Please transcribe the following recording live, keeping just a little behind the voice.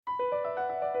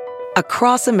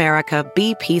Across America,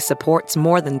 BP supports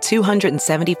more than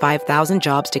 275,000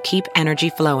 jobs to keep energy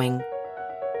flowing.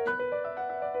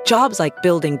 Jobs like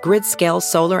building grid-scale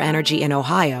solar energy in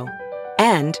Ohio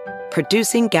and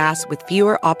producing gas with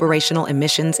fewer operational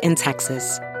emissions in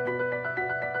Texas.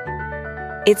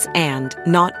 It's and,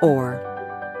 not or.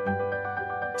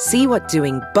 See what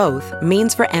doing both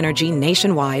means for energy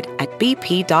nationwide at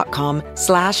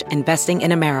bp.com/investing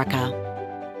in America.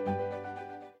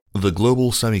 The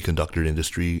global semiconductor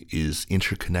industry is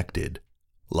interconnected,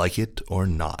 like it or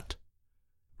not.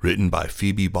 Written by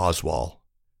Phoebe Boswell.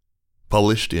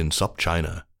 Published in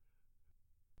SupChina.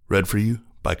 Read for you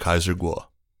by Kaiser Guo.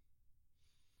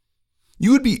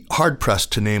 You would be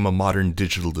hard-pressed to name a modern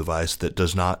digital device that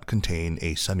does not contain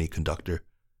a semiconductor.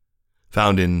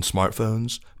 Found in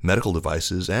smartphones, medical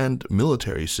devices, and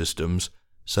military systems,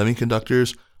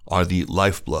 semiconductors are the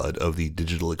lifeblood of the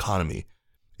digital economy,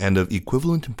 and of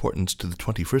equivalent importance to the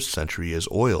 21st century as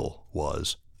oil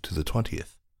was to the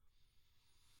 20th.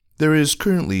 There is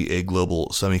currently a global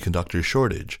semiconductor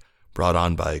shortage brought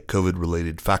on by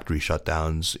COVID-related factory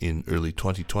shutdowns in early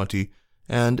 2020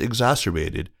 and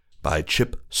exacerbated by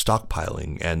chip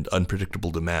stockpiling and unpredictable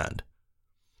demand.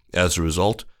 As a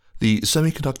result, the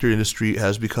semiconductor industry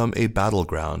has become a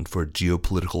battleground for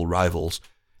geopolitical rivals,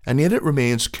 and yet it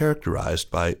remains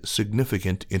characterized by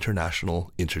significant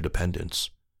international interdependence.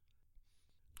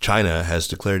 China has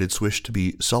declared its wish to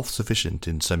be self-sufficient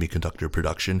in semiconductor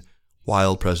production,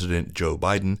 while President Joe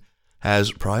Biden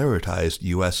has prioritized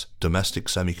U.S. domestic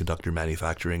semiconductor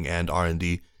manufacturing and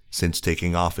R&D since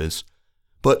taking office,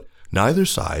 but neither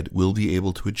side will be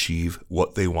able to achieve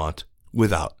what they want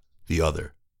without the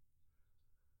other.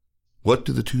 What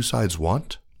do the two sides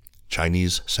want?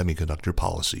 Chinese semiconductor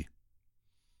policy.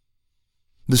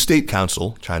 The State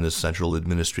Council, China's central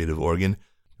administrative organ,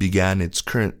 began its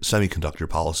current semiconductor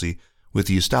policy with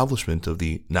the establishment of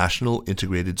the National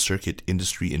Integrated Circuit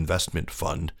Industry Investment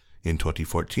Fund in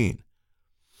 2014.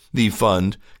 The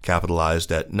fund,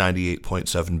 capitalized at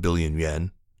 98.7 billion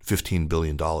yuan, $15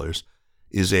 billion,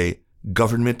 is a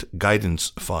government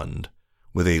guidance fund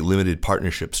with a limited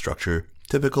partnership structure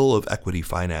typical of equity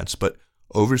finance, but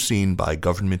overseen by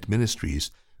government ministries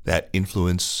that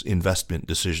influence investment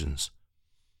decisions.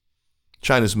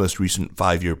 China's most recent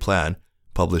 5-year plan,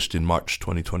 published in March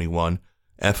 2021,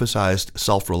 emphasized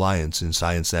self-reliance in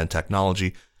science and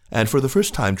technology, and for the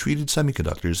first time treated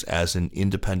semiconductors as an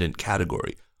independent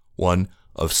category, one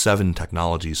of 7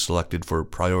 technologies selected for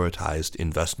prioritized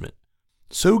investment.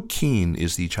 So keen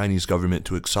is the Chinese government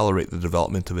to accelerate the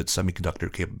development of its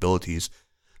semiconductor capabilities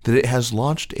that it has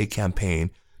launched a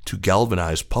campaign to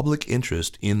galvanize public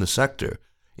interest in the sector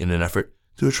in an effort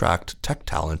to attract tech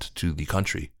talent to the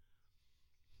country.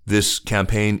 This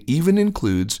campaign even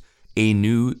includes a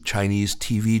new Chinese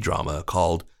TV drama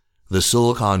called The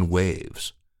Silicon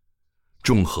Waves,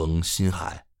 纵横新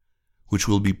海, which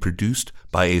will be produced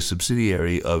by a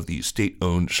subsidiary of the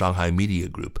state-owned Shanghai Media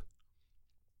Group.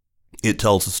 It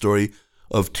tells the story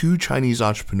of 2 Chinese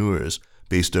entrepreneurs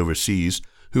based overseas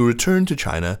who returned to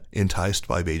China enticed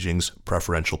by Beijing's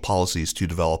preferential policies to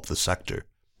develop the sector.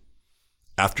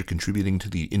 After contributing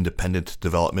to the independent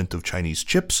development of Chinese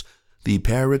chips, the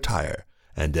pair retire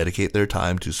and dedicate their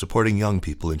time to supporting young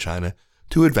people in China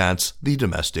to advance the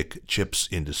domestic chips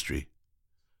industry.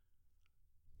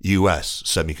 U.S.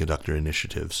 semiconductor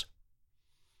initiatives.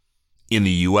 In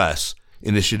the U.S.,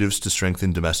 initiatives to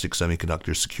strengthen domestic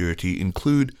semiconductor security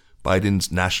include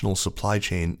Biden's National Supply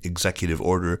Chain Executive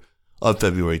Order of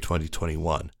February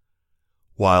 2021.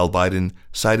 While Biden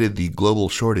cited the global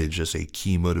shortage as a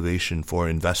key motivation for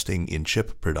investing in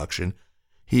chip production,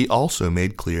 he also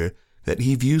made clear that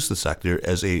he views the sector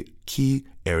as a key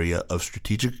area of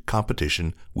strategic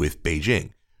competition with Beijing,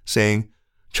 saying,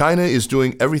 "China is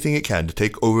doing everything it can to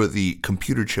take over the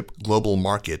computer chip global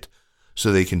market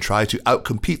so they can try to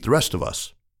outcompete the rest of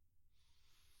us."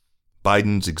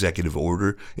 Biden's executive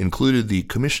order included the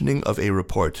commissioning of a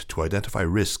report to identify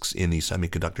risks in the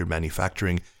semiconductor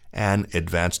manufacturing and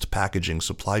advanced packaging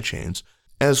supply chains,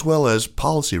 as well as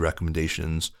policy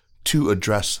recommendations to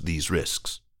address these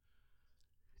risks.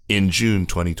 In June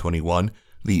 2021,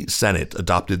 the Senate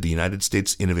adopted the United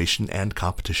States Innovation and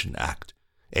Competition Act,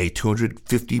 a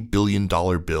 $250 billion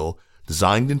bill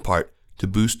designed in part to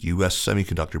boost U.S.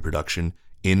 semiconductor production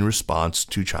in response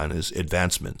to China's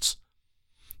advancements.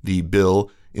 The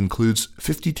bill includes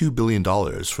 $52 billion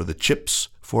for the Chips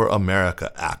for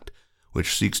America Act,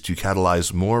 which seeks to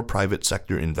catalyze more private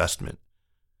sector investment.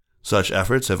 Such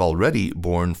efforts have already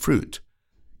borne fruit.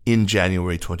 In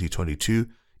January 2022,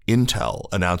 Intel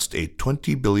announced a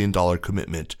 $20 billion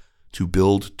commitment to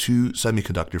build 2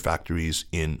 semiconductor factories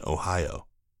in Ohio.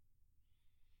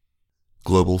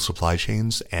 global supply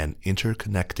chains, and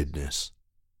interconnectedness.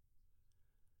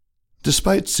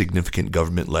 Despite significant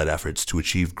government-led efforts to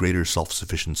achieve greater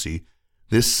self-sufficiency,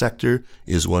 this sector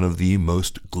is one of the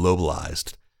most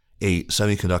globalized. A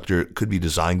semiconductor could be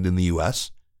designed in the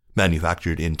US,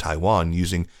 manufactured in Taiwan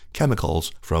using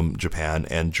chemicals from Japan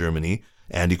and Germany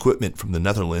and equipment from the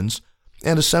Netherlands,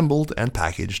 and assembled and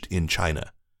packaged in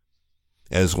China.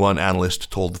 As one analyst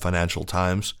told the Financial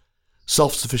Times,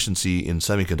 self-sufficiency in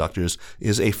semiconductors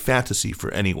is a fantasy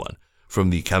for anyone. From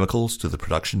the chemicals to the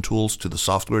production tools to the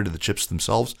software to the chips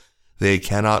themselves, they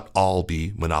cannot all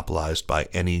be monopolized by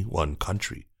any one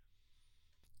country.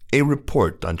 A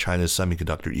report on China's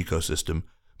semiconductor ecosystem,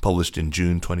 published in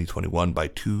June 2021 by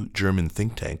two German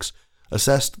think tanks,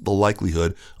 assessed the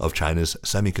likelihood of China's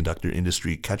semiconductor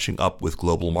industry catching up with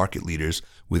global market leaders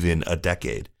within a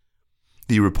decade.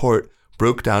 The report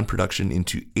broke down production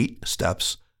into 8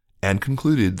 steps and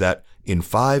concluded that in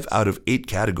 5 out of 8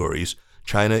 categories,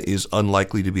 China is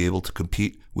unlikely to be able to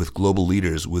compete with global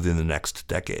leaders within the next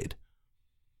decade.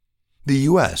 The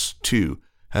US, too,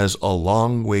 has a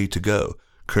long way to go,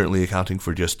 currently accounting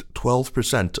for just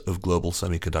 12% of global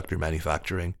semiconductor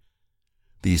manufacturing.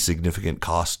 The significant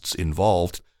costs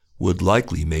involved would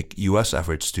likely make US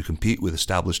efforts to compete with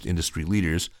established industry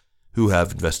leaders who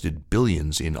have invested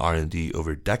billions in R&D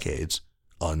over decades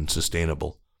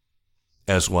unsustainable.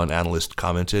 As one analyst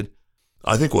commented,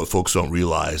 "I think what folks don't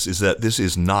realize is that this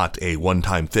is not a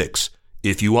one-time fix.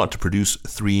 If you want to produce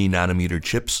 3-nanometer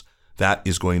chips, that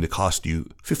is going to cost you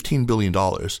 $15 billion.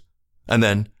 And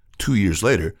then, 2 years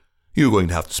later, you're going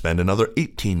to have to spend another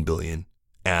 $18 billion.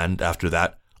 And after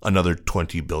that, another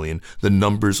 $20 billion. The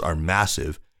numbers are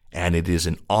massive, and it is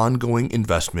an ongoing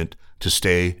investment to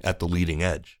stay at the leading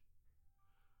edge."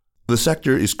 The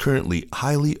sector is currently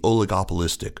highly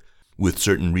oligopolistic, with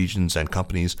certain regions and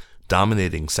companies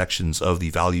dominating sections of the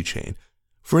value chain.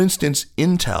 For instance,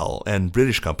 Intel and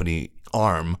British company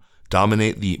ARM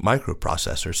dominate the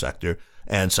microprocessor sector,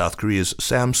 and South Korea's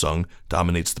Samsung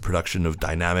dominates the production of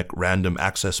dynamic random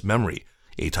access memory,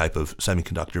 a type of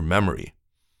semiconductor memory.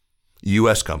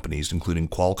 US companies, including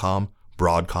Qualcomm,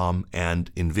 Broadcom,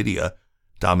 and NVIDIA,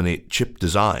 dominate chip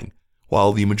design,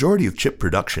 while the majority of chip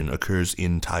production occurs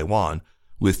in Taiwan,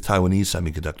 with Taiwanese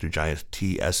semiconductor giant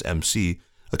TSMC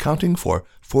accounting for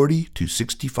 40 to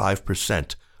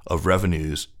 65% of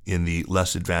revenues in the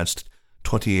less advanced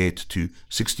 28 to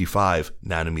 65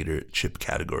 nanometer chip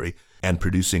category and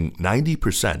producing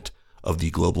 90% of the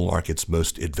global market's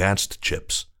most advanced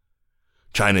chips.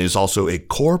 China is also a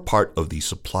core part of the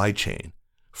supply chain,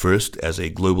 first as a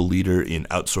global leader in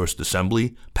outsourced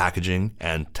assembly, packaging,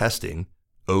 and testing,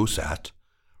 OSAT,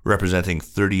 representing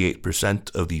 38%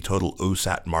 of the total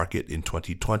OSAT market in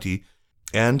 2020,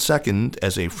 and second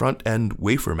as a front-end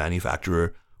wafer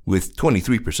manufacturer with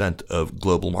 23% of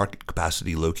global market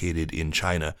capacity located in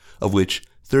China, of which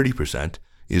 30%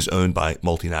 is owned by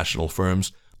multinational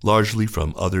firms, largely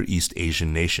from other East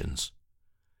Asian nations.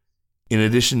 In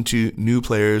addition to new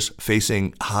players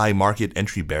facing high market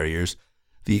entry barriers,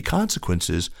 the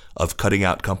consequences of cutting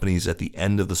out companies at the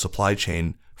end of the supply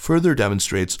chain further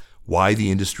demonstrates why the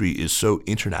industry is so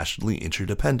internationally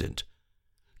interdependent.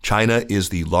 China is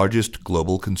the largest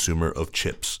global consumer of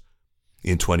chips.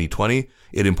 In 2020,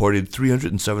 it imported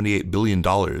 $378 billion in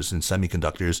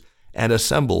semiconductors and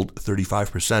assembled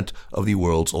 35% of the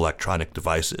world's electronic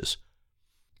devices.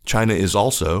 China is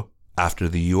also, after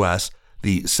the US,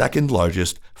 the second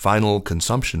largest final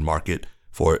consumption market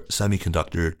for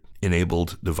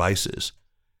semiconductor-enabled devices.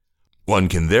 One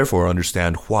can therefore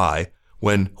understand why,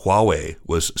 when Huawei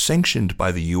was sanctioned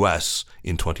by the US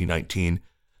in 2019,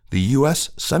 the US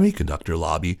semiconductor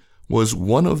lobby was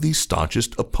one of the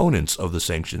staunchest opponents of the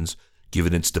sanctions,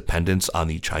 given its dependence on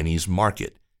the Chinese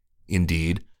market.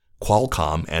 Indeed,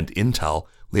 Qualcomm and Intel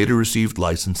later received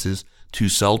licenses to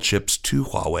sell chips to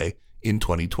Huawei in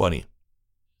 2020.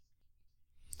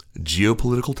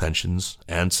 Geopolitical tensions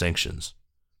and sanctions.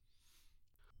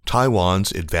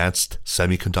 Taiwan's advanced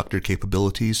semiconductor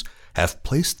capabilities have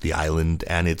placed the island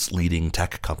and its leading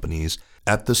tech companies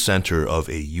at the center of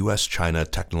a U.S.-China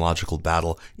technological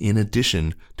battle, in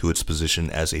addition to its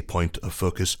position as a point of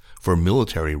focus for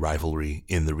military rivalry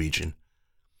in the region.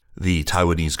 The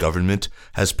Taiwanese government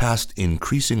has passed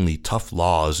increasingly tough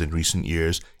laws in recent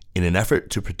years in an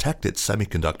effort to protect its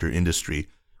semiconductor industry,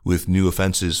 with new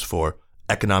offenses for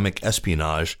economic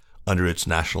espionage under its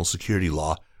national security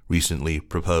law recently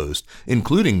proposed,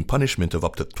 including punishment of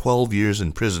up to 12 years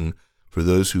in prison for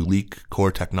those who leak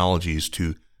core technologies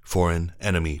to foreign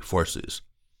enemy forces.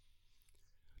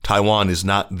 Taiwan is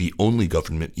not the only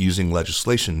government using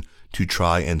legislation to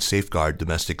try and safeguard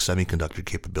domestic semiconductor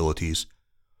capabilities.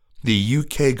 The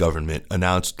UK government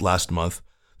announced last month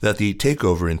that the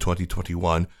takeover in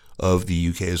 2021 of the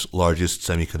UK's largest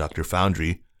semiconductor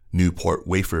foundry, Newport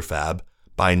Wafer Fab,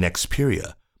 by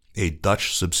Nexperia, a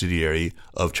Dutch subsidiary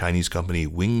of Chinese company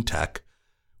Wingtech,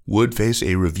 would face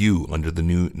a review under the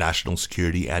new National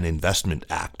Security and Investment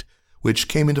Act, which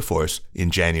came into force in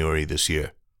January this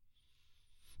year.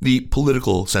 The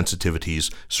political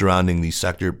sensitivities surrounding the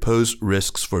sector pose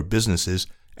risks for businesses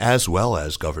as well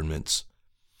as governments.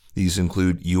 These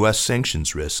include U.S.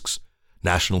 sanctions risks,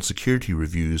 national security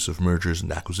reviews of mergers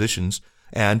and acquisitions,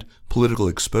 and political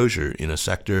exposure in a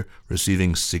sector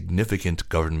receiving significant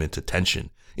government attention,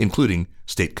 including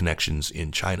state connections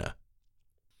in China.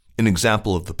 An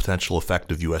example of the potential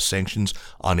effect of U.S. sanctions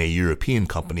on a European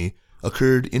company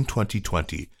occurred in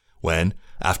 2020 when,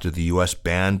 after the U.S.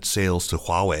 banned sales to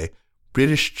Huawei,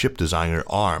 British chip designer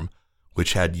ARM,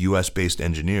 which had U.S.-based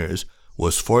engineers,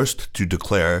 was forced to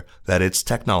declare that its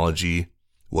technology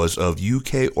was of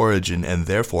UK origin and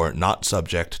therefore not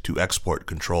subject to export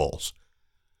controls.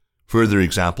 Further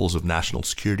examples of national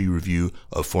security review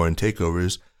of foreign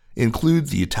takeovers include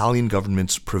the Italian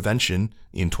government's prevention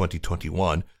in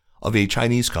 2021 of a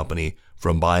Chinese company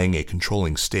from buying a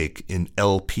controlling stake in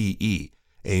LPE,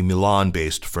 a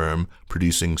Milan-based firm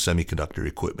producing semiconductor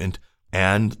equipment,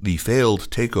 and the failed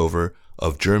takeover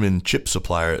of German chip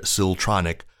supplier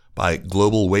Siltronic by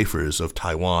Global Wafers of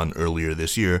Taiwan earlier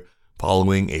this year,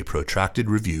 following a protracted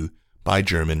review by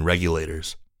German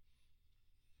regulators.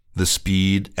 The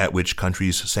speed at which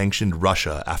countries sanctioned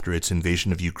Russia after its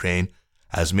invasion of Ukraine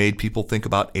has made people think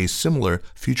about a similar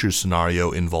future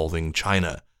scenario involving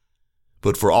China.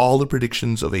 But for all the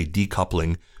predictions of a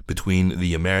decoupling between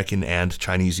the American and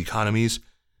Chinese economies,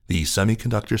 the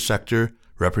semiconductor sector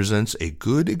represents a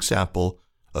good example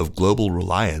of global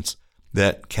reliance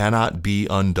that cannot be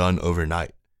undone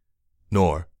overnight,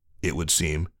 nor, it would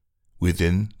seem,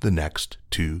 within the next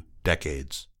 2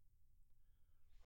 decades.